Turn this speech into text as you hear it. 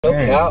No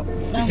cap.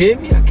 You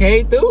feel me? I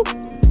came through.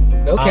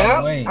 No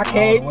cap. I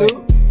came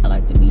through. I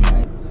like to be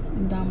like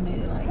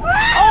dominated, like.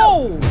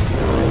 Oh!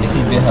 You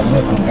see, been her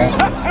lip on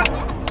God.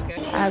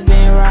 I've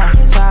been rock,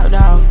 top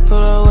dog, pull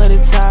up with the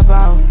top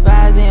off,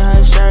 vibes in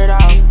her shirt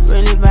off,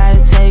 really about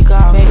to take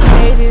off. Fake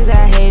pages,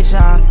 I hate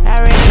y'all.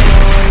 I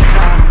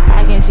reckon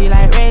I can see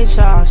like Ray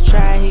Charles.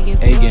 Try, he can.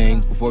 Hey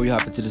gang, before we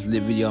hop into this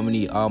lit video, I'm gonna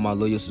need all my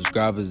loyal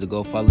subscribers to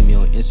go follow me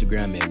on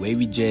Instagram at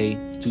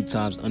WavyJayy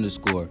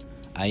 2x_.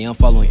 I am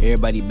following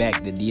everybody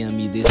back to DM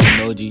me this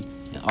emoji,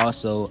 and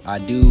also I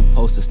do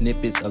post the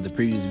snippets of the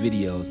previous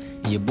videos.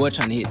 And your boy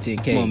trying to hit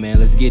 10K. Come on man,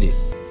 let's get it.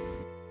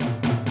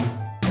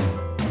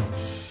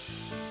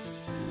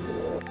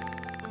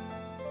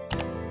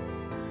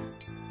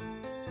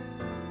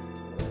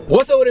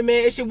 What's up with it,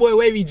 man? It's your boy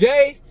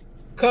WavyJayy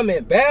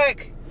coming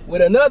back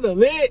with another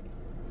lit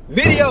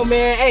video,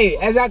 man. Hey,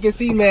 as y'all can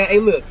see, man, hey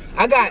look,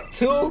 I got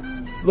two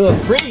little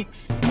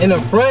freaks in the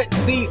front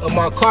seat of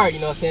my car, you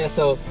know what I'm saying?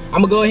 So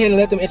I'm gonna go ahead and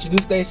let them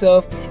introduce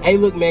themselves. Hey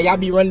look, man, y'all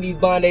be running these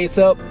blind dates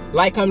up.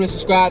 Like, comment, and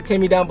subscribe. Tell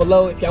me down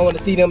below if y'all want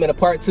to see them in a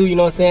part 2, you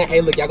know what I'm saying?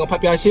 Hey look, y'all gonna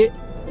pop y'all shit?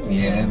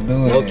 Yeah, let's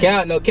do it. No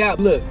cap, no cap.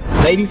 Look,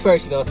 ladies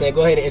first, you know what I'm saying?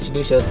 Go ahead and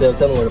introduce yourself.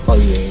 Tell them where to follow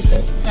you and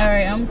everything.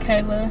 Alright, I'm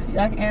Kayla.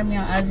 Y'all can add me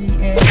on IG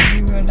at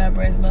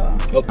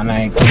BeReal.Bracelet. Okay. My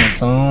name coming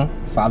soon.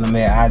 Follow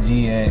me at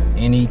IG at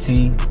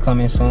NET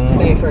coming soon.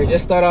 Hey, first,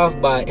 just start off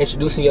by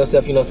introducing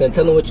yourself, you know what I'm saying?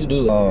 Tell them what you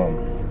do.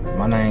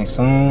 My name's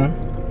Soon,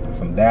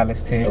 from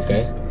Dallas,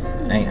 Texas.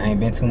 Okay. I ain't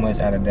been too much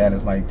out of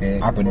Dallas like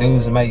that. I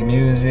produce and make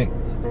music.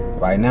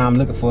 Right now I'm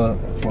looking for a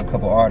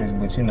couple artists,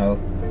 but you know,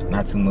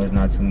 not too much,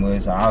 not too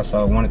much. I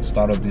also wanted to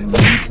start up this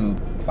little YouTube,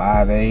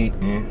 5'8",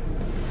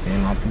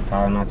 not too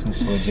tall, not too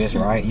short, just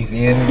right. You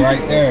feel me?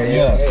 Right there,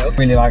 yeah. Yeah, okay.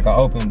 Really like an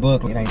open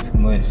book. It ain't too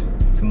much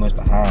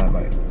to hide.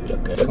 Like.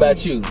 Okay. What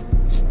about you,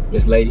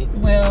 Miss Lady?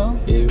 Well,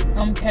 You?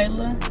 I'm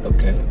Kayla.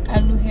 Okay. I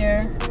do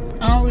hair.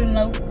 I don't really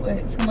know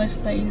what too much to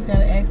say. You just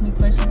gotta ask me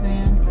questions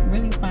and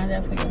really find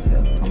out for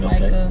yourself. I'm like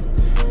a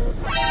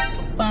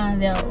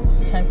find out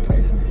type of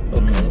person.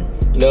 Okay.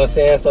 You know what I'm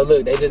saying? So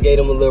look, they just gave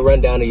them a little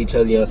rundown of each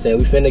other, you know what I'm saying?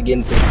 We finna get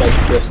into the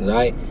spicy questions,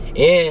 alright?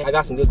 And I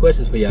got some good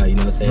questions for y'all, you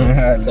know what I'm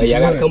saying? So y'all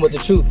gotta come with the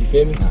truth, you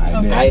feel me?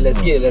 Alright, let's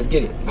get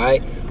it,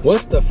 alright?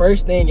 What's the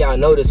first thing y'all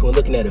notice when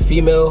looking at a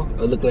female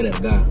or looking at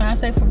a guy? I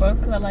say for both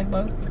because I like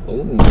both.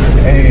 Ooh.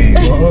 Hey,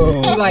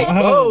 whoa. You like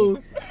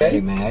both? Hey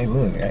man, hey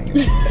look, hey.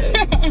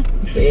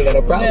 So you ain't got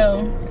no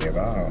problem.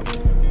 Well,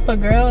 for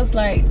girls,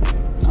 like,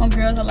 on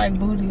girls I like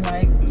booty,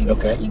 like, you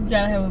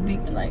gotta have a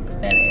big, like,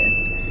 fat ass.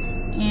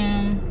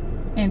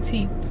 And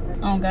teeth.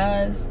 On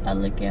guys, I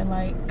look at,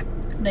 like,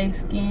 their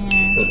skin,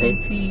 their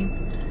teeth,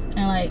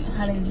 and, like,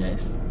 how they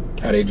dress.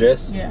 How they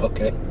dress? Yeah.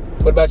 Okay.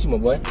 What about you, my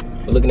boy?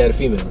 We're looking at a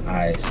female.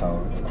 Alright,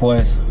 so of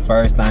course,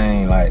 first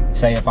thing, like,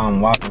 say if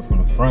I'm walking from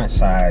the front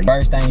side,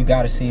 first thing you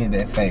gotta see is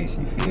that face,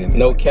 you feel me?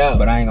 No cap.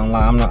 But I ain't gonna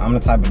lie, I'm the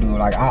type of dude,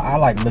 like, I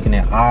like looking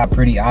at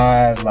pretty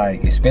eyes,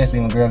 like, especially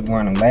when girls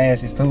wearing them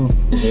lashes too.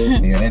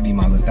 Yeah, that be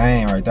my little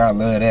thing right there, I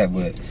love that,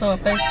 but. So a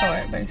face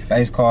card, basically.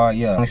 Face card,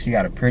 yeah. She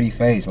got a pretty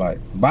face, like,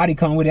 body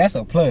come with it, that's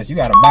a plus. You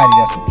got a body,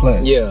 that's a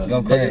plus. Yeah,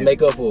 go just crazy.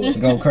 make up for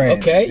it. Go crazy.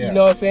 Okay, yeah. You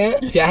know what I'm saying?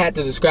 If y'all had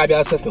to describe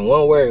yourself in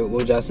one word, what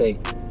would y'all say?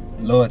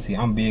 Loyalty,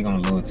 I'm big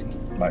on loyalty.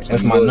 Like, So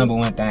that's you my loyal?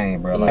 #1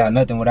 thing, bro. Like, I got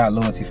nothing without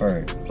loyalty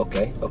first.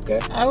 Okay.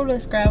 I would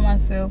describe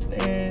myself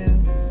as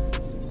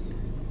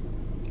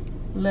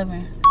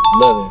loving.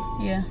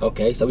 Loving. Yeah.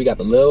 Okay, so we got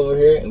the love over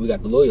here and we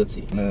got the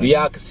loyalty. Love. Do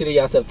y'all consider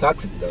yourself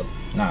toxic though?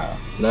 Nah.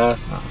 Nah?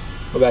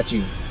 What about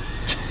you?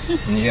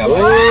 Yeah,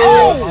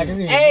 like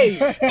hey,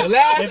 the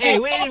laugh, hey,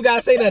 we ain't even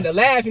gotta say nothing. The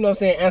laugh, you know what I'm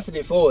saying, answered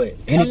it for it.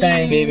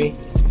 anything. Feel me?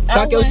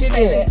 Talk your shit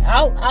in.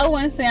 I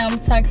wouldn't say I'm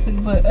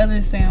toxic, but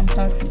others say I'm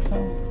toxic,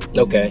 so.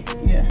 Okay.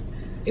 Yeah.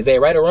 Is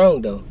that right or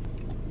wrong though?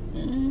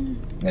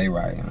 They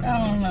right.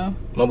 I don't know.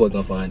 My boy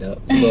gonna find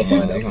out. He gonna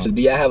find out.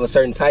 Do y'all have a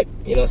certain type,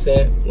 you know what I'm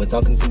saying, when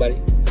talking to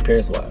somebody,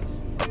 appearance wise?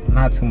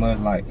 Not too much,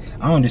 like,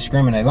 I don't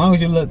discriminate. As long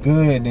as you look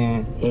good,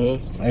 then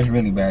that's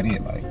really about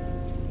it. Like,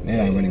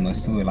 there ain't really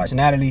much to it. Like,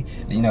 personality,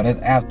 you know, that's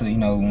after, you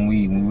know,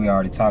 when we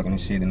already talking and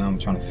shit, and I'm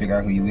trying to figure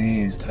out who you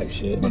is. Type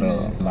shit. But,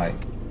 like,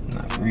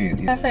 not for real.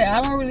 I say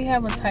I don't really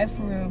have a type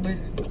for real,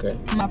 but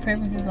my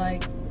preference is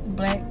like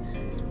black.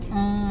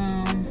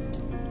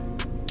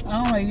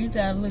 I don't know, you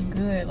gotta look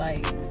good.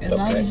 Like, as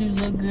long as you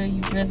look good,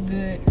 you dress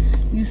good,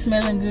 you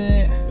smelling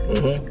good,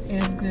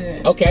 it's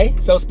good. Okay,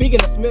 so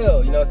speaking of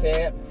smell, you know what I'm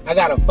saying, I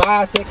got a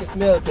 5-second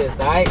smell test,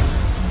 alright?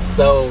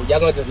 So y'all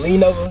gonna just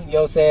lean over, you know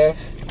what I'm saying?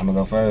 I'm gonna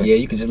go first. Yeah,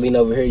 you can just lean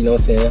over here, you know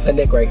what I'm saying? Her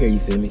neck right here, you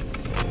feel me?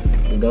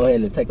 Just go ahead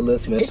and take a little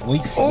smell.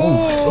 Sweet.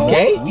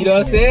 Okay, you know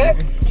what I'm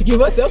saying? She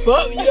give herself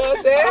up, you know what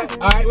I'm saying?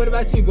 Alright, what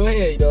about you? Go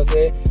ahead, you know what I'm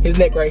saying? His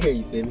neck right here,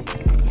 you feel me?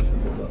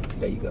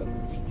 There you go.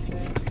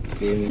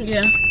 Feel me?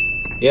 Yeah.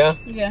 Yeah?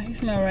 Yeah, he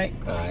smell right.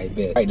 Alright,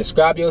 bet. Alright,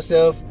 describe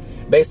yourself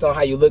based on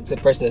how you look to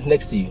the person that's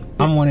next to you.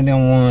 I'm one of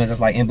them ones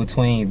that's like in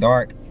between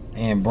dark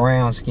and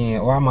brown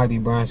skin, or I might be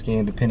brown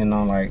skin depending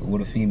on like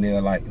what a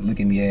female like look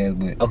at me as.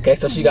 But okay,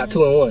 so she got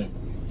 2 in 1.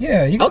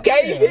 Yeah, you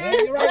okay, you feel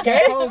me? right,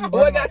 Okay.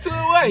 What got 2 in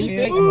 1?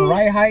 You feel me?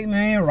 Right height,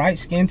 man, right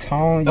skin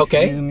tone, you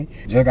feel me?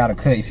 Just got a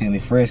cut, you feel me?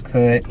 Fresh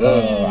cut.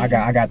 I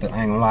got the,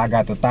 I ain't gonna lie, I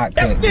got the thought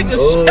cut. You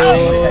know? I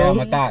ain't gonna say I'm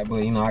a thought,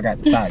 but you know, I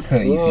got the thought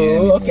cut, you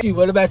feel me? Okay.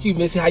 What about you,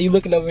 Missy? How you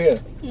looking over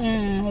here? Let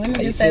me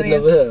How just say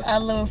this. I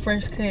love a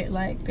fresh cut,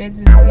 like that's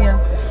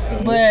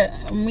just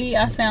But me,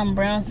 I say I'm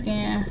brown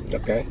skin.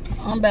 Okay.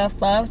 I'm about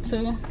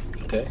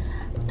 5'2". Okay.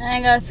 I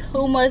ain't got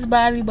too much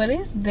body, but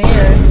it's there,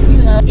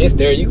 you know. It's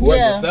there. You can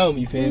work with some,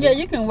 you feel me? Yeah,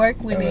 you can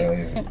work with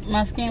it.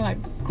 My skin like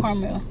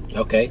caramel.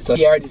 Okay, so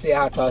he already said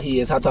how tall he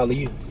is. How tall are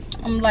you?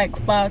 I'm like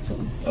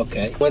 5'2".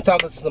 Okay. When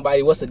talking to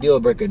somebody, what's the deal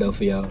breaker though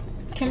for y'all?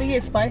 Can we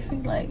get spicy?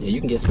 Like, yeah, you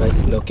can get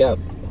spicy, no cap.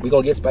 We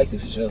gonna get spicy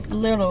for sure.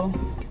 Little.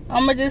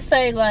 I'ma just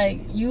say,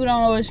 like, you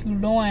don't know what you're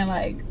doing.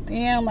 Like,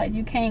 damn, like,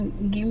 you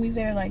can't get me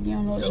there. Like, you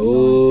don't know what you're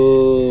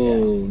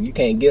doing. Yeah. You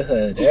can't get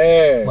her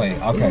there. Wait,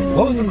 okay.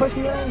 What was the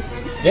question you asked?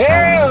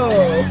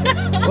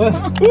 Damn!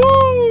 What?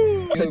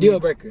 Woo! It's a deal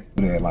breaker.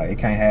 Yeah, like, it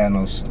can't have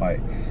no, like,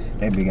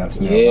 that bitch gotta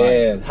smell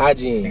like.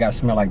 Hygiene. It gotta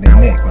smell like their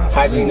neck. Nah,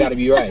 hygiene gotta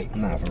be right.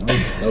 Nah, for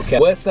real. Okay.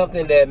 What's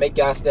something that make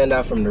y'all stand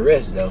out from the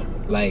rest, though?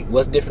 Like,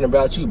 what's different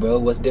about you, bro?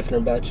 What's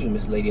different about you,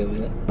 Miss Lady over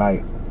here?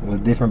 Like,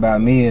 what's different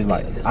about me is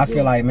like, I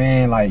feel like,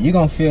 man, like, you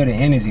gonna feel the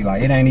energy.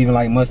 Like, it ain't even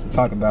like much to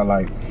talk about.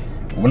 Like,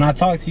 when I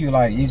talk to you,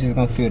 like, you just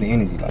gonna feel the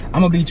energy. Like,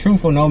 I'm gonna be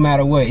truthful no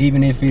matter what,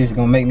 even if it's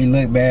gonna make me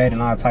look bad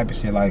and all type of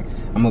shit. Like,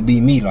 I'm gonna be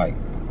me. Like,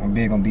 I'm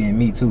big on being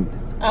me too.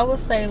 I would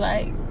say,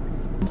 like,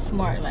 I'm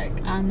smart. Like,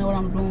 I know what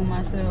I'm doing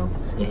myself.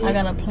 I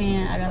got a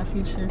plan. I got a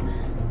future.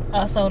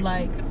 Also,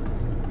 like,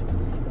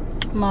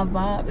 my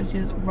vibe is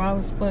just raw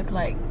as fuck.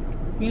 Like,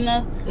 you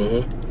know,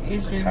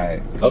 it's just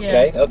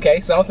okay.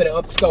 So I'm finna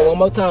up the score one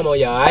more time on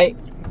y'all. Alright,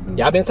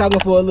 y'all been talking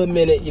for a little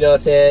minute. You know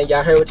what I'm saying?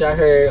 Y'all heard what y'all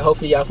heard.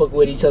 Hopefully y'all fuck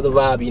with each other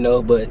vibe. You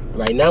know, but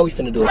right now we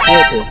finna do a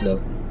field test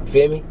though.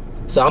 Feel me?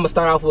 So I'm gonna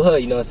start off with her.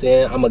 You know what I'm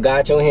saying? I'm gonna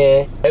guide your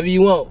hand whatever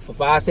you want for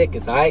 5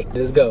 seconds. Alright,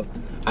 let's go.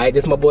 Alright,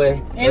 this my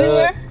boy.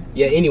 Anywhere?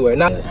 Yeah, anywhere.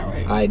 Not.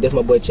 Alright. Alright, this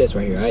my boy chest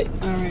right here. Alright.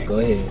 Alright. Go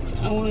ahead.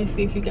 I want to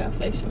see if you got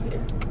facial hair.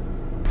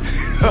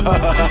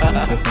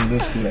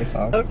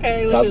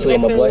 Okay. Talk to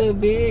him, my boy. A little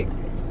big.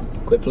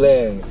 Quit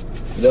playing.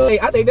 You know, hey,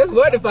 I think that's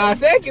more than 5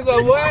 seconds,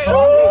 my boy. I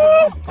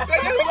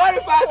think that's more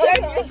than 5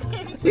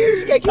 seconds.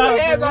 She can't keep her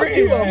hands off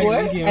you, my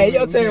boy. Hey,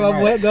 your turn, my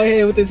boy. Go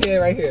ahead with this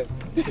hand right here.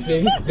 You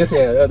feel me? This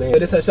hand, the other hand.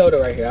 This her shoulder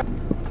right here.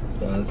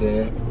 You know what I'm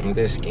saying? With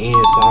their skin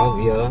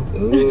soft, yeah.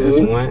 That's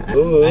one.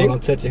 I ain't gonna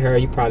touch your hair.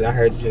 You probably, I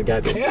heard you just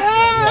got that.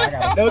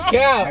 Yeah, no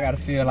cap. I gotta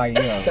feel like,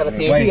 yeah. Trying to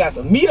see if you got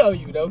some meat on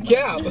you, no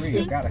cap.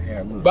 Gotta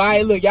have look. But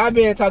alright, look, y'all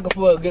been talking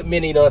for a good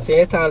minute, you know what I'm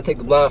saying? It's time to take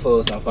the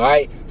blindfolds off,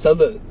 alright? So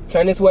look,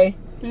 turn this way.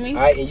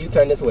 Alright, and you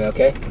turn this way,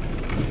 okay?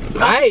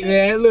 Alright,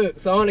 man, look.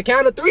 So on the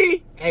count of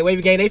 3, hey,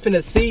 WavyJayy, they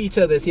finna see each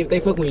other, see if they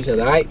fuck with each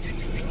other, alright?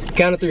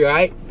 Count of 3,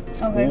 alright?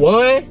 Okay.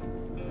 1,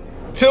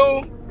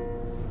 2,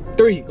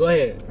 3. Go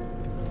ahead.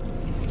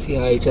 See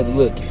how each other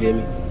look, you feel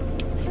me?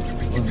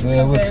 What's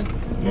good? What's, you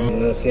know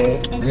what I'm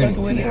saying? Really?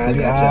 See how I pretty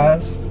got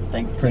eyes,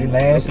 pretty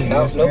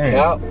lashes. No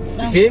cap.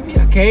 You feel me?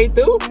 I came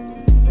through.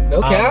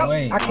 No cap.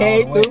 I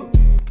came through.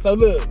 So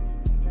look,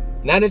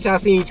 now that y'all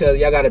seen each other,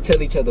 y'all gotta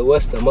tell each other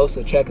what's the most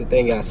attractive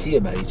thing y'all see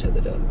about each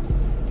other though.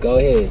 Go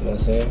ahead, you know what I'm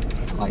saying?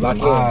 Like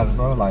the eyes,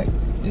 bro. Like,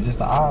 it's just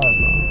the eyes,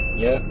 bro.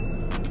 Yeah.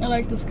 I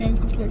like the skin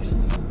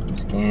complexion. The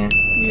skin.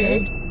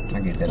 Okay. I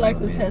get that. I like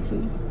the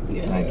tattoo.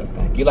 Yeah.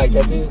 Thank you. You like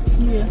tattoos?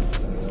 Yeah.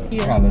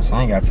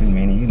 I ain't got too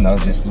many, you know,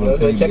 just little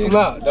so check them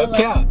out. No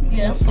cap.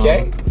 Yeah.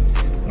 Okay.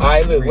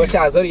 Alright, look, what's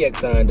y'all zodiac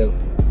sign though?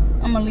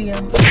 I'm a Leo. I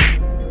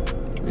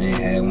ain't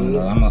had one though.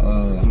 I'm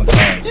a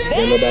Taurus.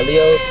 You know about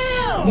Leo?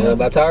 You know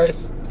about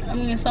Taurus? I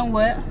mean,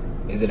 somewhat.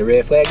 Is it a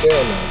red flag there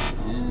or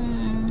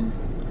no?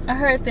 I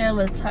heard they're a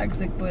little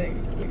toxic, but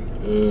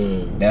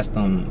that's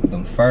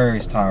them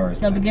first Taurus.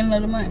 The beginning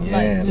of the month.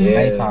 Yeah,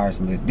 May Taurus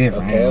a little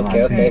different.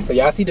 Okay. So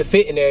y'all see the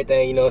fit and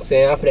everything, you know what I'm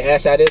saying? I'm finna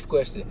ask y'all this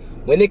question.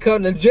 When it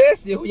comes to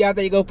dressing, who y'all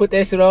think gonna put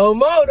that shit on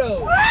more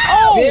though?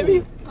 Feel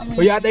me?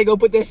 Who y'all think gonna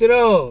put that shit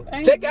on?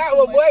 Check out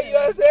my boy, you know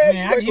what I'm saying?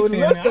 Man, you feel me?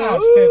 Step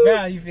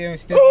out, you feel me?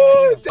 Step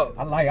out.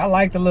 I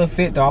like the little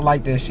fit though. I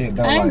like that shit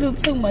though. I ain't do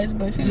too much,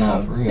 but you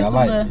know. For real, I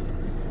like it.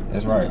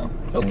 That's right.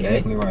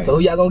 Okay. Right. So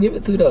who y'all gonna give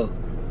it to though?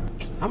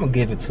 I'm gonna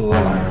give it to her.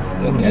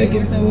 I'm gonna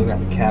give it to her. Got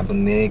the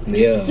Kaepernick.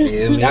 Yeah.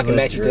 Y'all can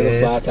match each other's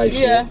fly type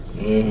shit. Yeah.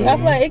 I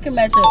feel like it can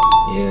match up.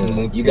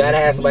 Yeah. You gotta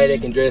have somebody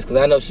that can dress, cause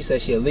I know she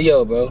said she a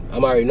Leo, bro.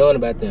 I'm already knowing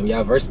about them.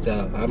 Y'all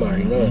versatile. I'm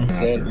already knowing.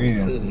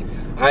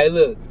 Alright,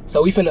 look.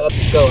 So we finna up the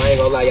score. I ain't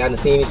gonna lie. Y'all done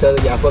seen each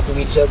other. Y'all fucking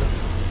with each other.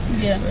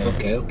 Yeah.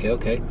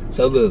 Okay.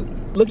 So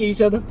look at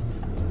each other.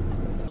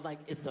 Like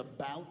it's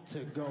about to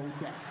go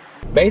down.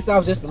 Based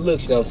off just the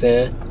looks, you know what I'm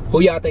saying?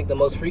 Who y'all think the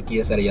most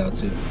freakiest out of y'all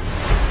two?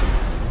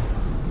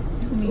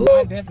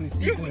 I definitely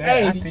see through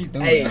that. I see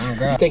through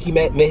it. You think he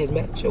met his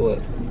match or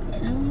what? I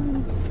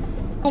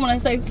don't want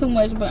to say too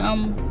much, but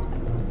I'm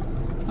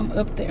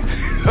up there.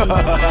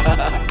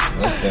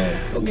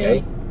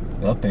 Okay.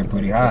 Yeah. Up there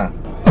pretty high.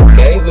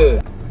 Okay,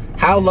 look.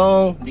 How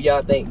long do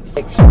y'all think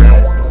sex should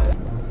last?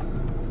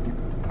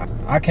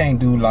 I can't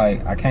do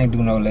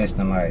no less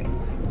than like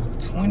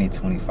 20,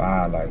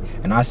 25, like,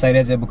 and I say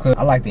that just because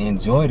I like to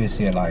enjoy this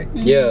shit, like,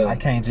 yeah, I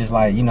can't just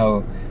like, you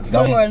know,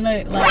 go for a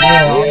nut, like,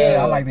 yeah.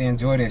 I like to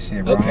enjoy this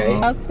shit, bro. Okay.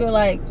 I feel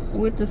like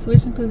with the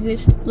switching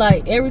position,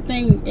 like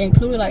everything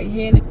included, like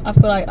head, I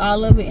feel like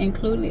all of it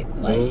included,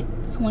 like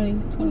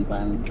 20,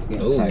 25 minutes.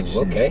 Yeah.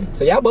 Ooh, okay.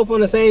 So y'all both on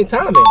the same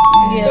timing. Yeah.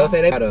 You know what I'm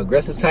saying? They got the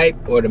aggressive type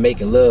or the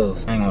making love.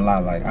 I ain't gonna lie,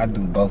 like I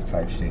do both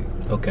type shit.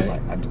 Okay.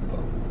 Like I do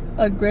both.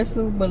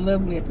 Aggressive but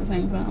lovely at the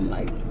same time,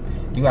 like.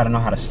 You gotta know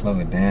how to slow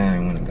it down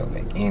and when to go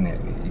back in it.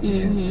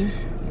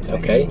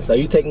 Okay, so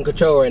you taking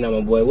control right now,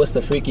 my boy. What's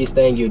the freakiest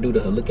thing you do to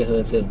her? Look at her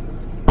and tell.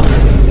 I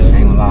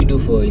ain't gonna lie. You do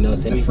for her, you know what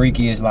I'm saying? The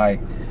freaky is like,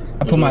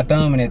 I put my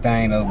thumb in that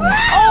thing though, but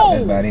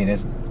that's about it.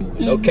 That's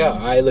no cap.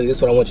 Alright, look, this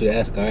is what I want you to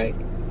ask, alright?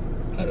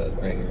 Hold up,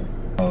 right here.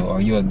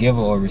 Are you a giver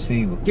or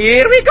receiver?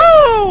 Here we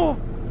go!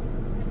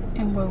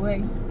 In what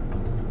way?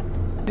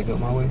 Pick up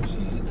my way.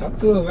 Shit, talk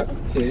to her, bro.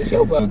 Shit, it's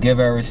your A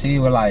giver or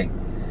receiver, like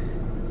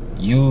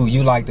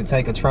you like to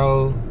take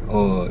control,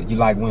 or you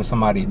like when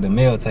the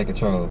male take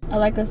control? I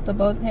like us to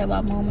both have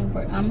our moment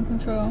where I'm in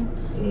control.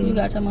 You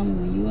got your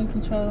moment when you in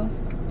control.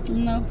 You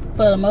know,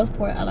 for the most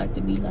part, I like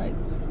to be like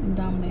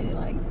dominated.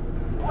 Like,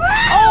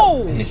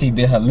 oh! If she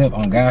bit her lip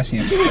on God, she.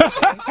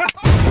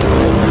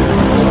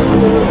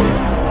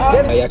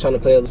 Y'all trying to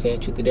play a saying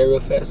truth or dare real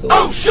fast? So,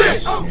 oh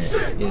shit! Oh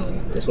shit! Yeah,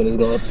 this one is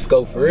going to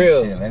scope for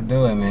real. Shit, let's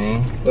do it,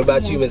 man. What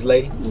about you, Miss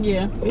Lady?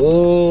 yeah.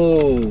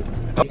 Ooh.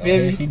 You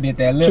feel me? She bit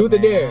that lip. Truth or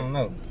man, dare? I don't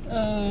know.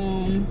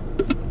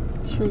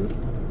 Truth.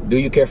 Do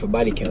you care for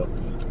body count?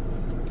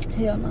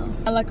 Hell no.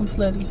 I like them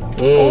slutty.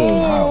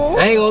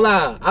 I ain't gonna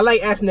lie. I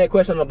like asking that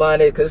question on the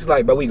blind date because it's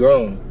like, bro, we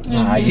grown.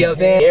 You see what I'm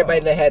saying?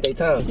 Everybody done had their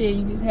time. Shit,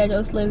 you just had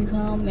your slutty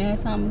time, now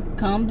it's time to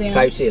calm down.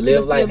 Type shit.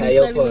 Live life, have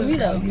your fun.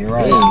 You're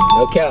right.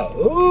 No count.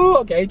 Ooh,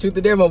 okay. Truth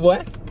or dare, my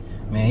boy.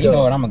 Man, you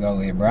know what I'm gonna go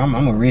with, bro.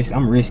 I'm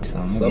risky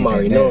something. So I'm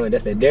already knowing.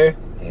 That's that dare?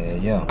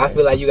 Yeah. I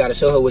feel like you gotta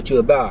show her what you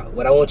about.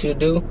 What I want you to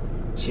do,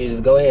 she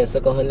just go ahead and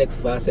suck on her neck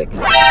for 5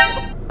 seconds.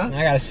 I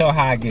gotta show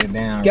how I get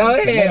down. Go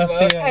ahead,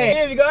 bro.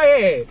 Hey, go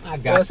ahead. I got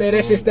you know what I'm saying?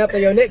 That shit stepped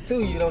on your neck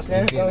too, you know what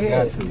I'm saying? Go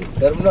ahead.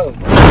 Let them know.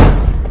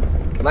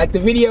 Like the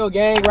video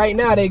gang right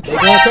now, they going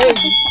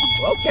crazy.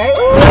 Okay.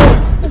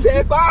 I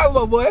said 5,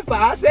 my boy.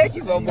 5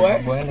 seconds, my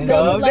boy.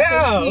 Calm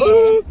down.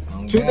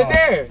 Truth or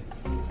dare?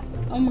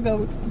 I'm gonna go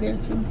with dare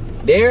too.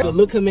 Dare?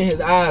 Look him in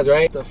his eyes,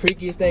 right? The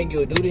freakiest thing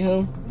you'll do to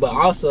him, but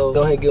also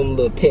go ahead and give him a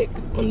little peck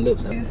on the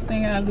lips. This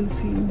thing I do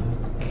to you.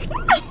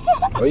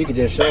 Or you can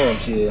just show him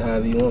shit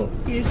however you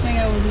want. This thing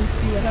I would do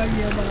to you. I don't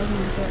care about who.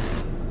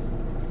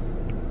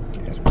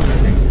 That's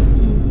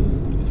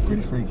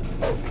pretty freaky.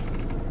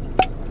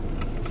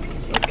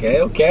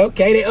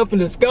 Okay. They up in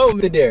the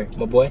scope there,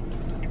 my boy.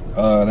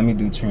 Let me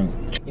do true. You know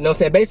what I'm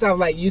saying? Based off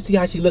like you see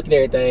how she look and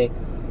everything,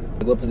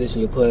 what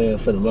position you put in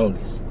for the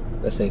longest.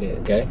 Let's say that,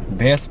 okay?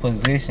 Best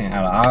position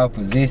out of all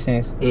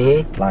positions,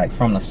 like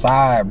from the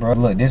side, bro.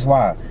 Look, this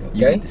why.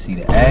 You get to see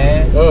the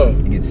ass,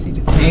 you get to see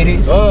the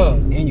titties,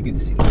 and you get to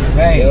see the face.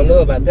 They don't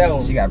know about that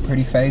one. She got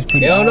pretty face, pretty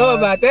They don't eyes. know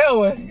about that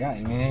one. Got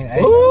it, man.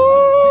 Hey,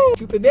 ooh,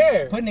 truth or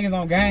dare? Put niggas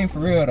on game for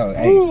real though.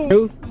 Hey.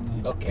 Truth?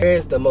 Okay.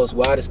 Where's the most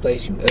wildest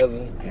place you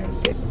ever had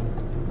sex?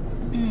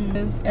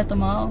 It's at the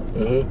mall.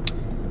 It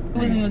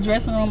was in the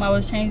dressing room. I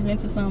was changing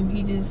into something.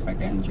 He just right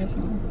there in the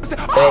dressing room. They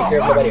ain't care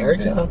if nobody hurt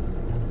y'all?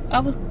 I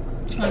was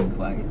trying to be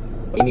quiet.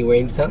 Anywhere,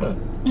 anytime.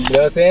 You know what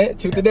I'm saying?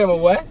 Truth or dare, my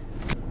boy?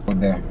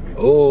 There.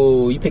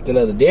 Oh, you picked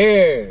another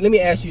dare. Let me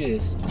ask you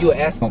this. You were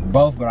asking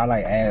both, but I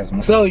like ass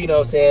more. So, you know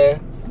what I'm saying?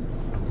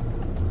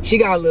 She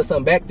got a little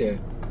something back there.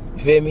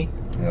 You feel me?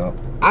 Yep.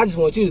 I just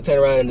want you to turn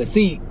around in the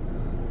seat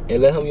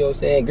and let him, you know what I'm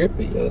saying, grip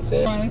it, you know what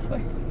I'm saying?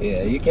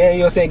 Yeah, you can, you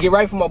know what I'm saying? Get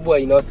right for my boy,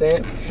 you know what I'm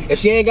saying? If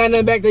she ain't got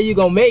nothing back there, you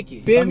gonna make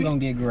it. Something gonna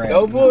get grabbed.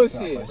 No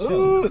bullshit.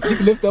 Ooh, you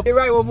can lift up. Get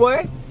right, my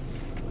boy.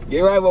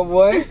 Get right, my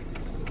boy.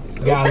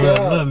 Got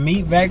a little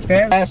meat back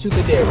there. Shoot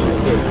the dare,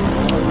 shoot the dare.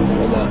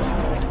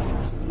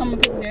 I'm gonna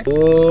pick that.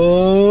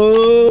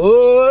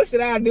 Ooh,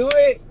 should I do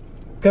it?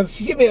 Cause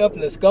she been up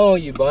in the skull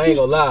on you, but I ain't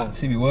gonna lie.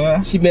 She be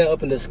what? She been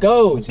up in the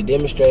skull. You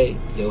demonstrate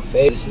your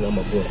face, you know,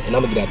 my boy. And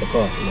I'm gonna get out the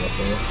car, you know what I'm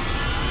saying?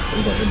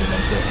 I'm gonna end it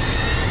like that.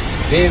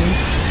 You feel me?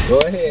 Go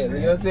ahead, you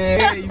know what I'm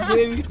saying? You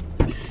feel me?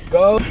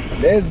 Go.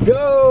 Let's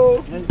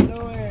go. Let's do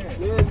it.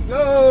 Let's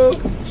go.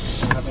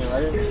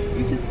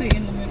 You should stay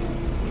in the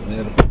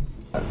middle.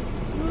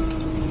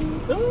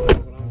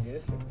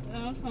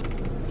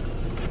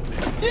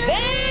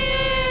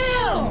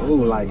 Damn!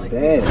 Ooh, like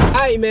that.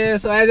 Alright, man.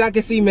 So as y'all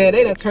can see, man,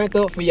 they done turned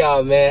up for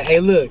y'all, man. Hey,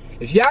 look,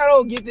 if y'all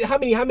don't get this, how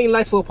many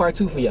likes for a part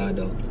 2 for y'all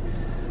though?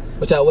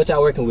 What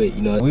y'all working with,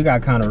 you know? We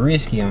got kind of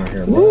risky on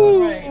here, bro.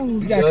 Woo!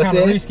 We got kind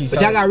of risky, but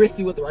y'all got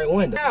risky with the right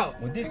one, though.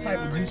 With this type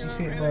of juicy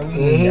shit, bro, we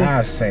need,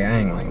 I say, I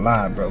ain't gonna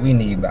lie, bro, we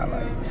need about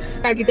like...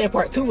 I gotta get that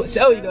part 2 for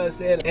sure, you know what I'm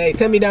saying? Hey,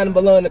 tell me down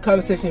below in the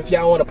comment section if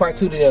y'all want a part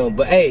 2 to them.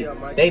 But hey,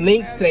 they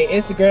links to their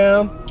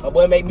Instagram. My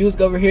boy make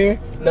music over here.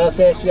 You know what I'm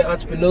saying? She an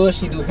entrepreneur,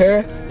 she do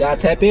hair. Y'all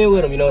tap in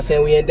with them, you know what I'm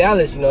saying? We in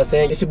Dallas, you know what I'm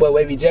saying? It's your boy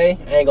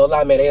WavyJayy. I ain't gonna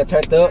lie, man, they done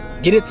turned up.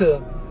 Get it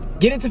to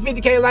Get it to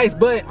 50K likes,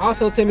 but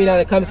also tell me down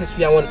in the comment section if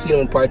y'all want to see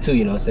them in part 2,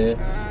 you know what I'm saying?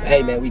 But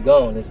hey man, we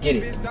gone, let's get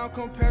it. Don't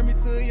compare me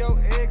to your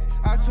ex.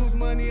 I choose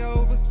money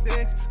over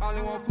sex.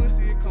 Only one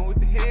pussy, it come with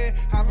the head.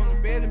 Hop on the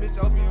bed and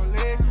bitch open your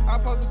legs. I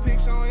post a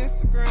picture on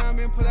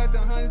Instagram and pull out the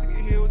hundreds to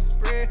get hit with the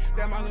spread.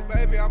 That my little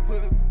baby, I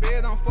put a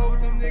bed on. Fuck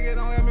with them niggas,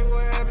 don't have me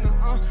what happened.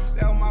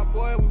 That was my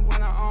boy, we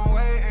went out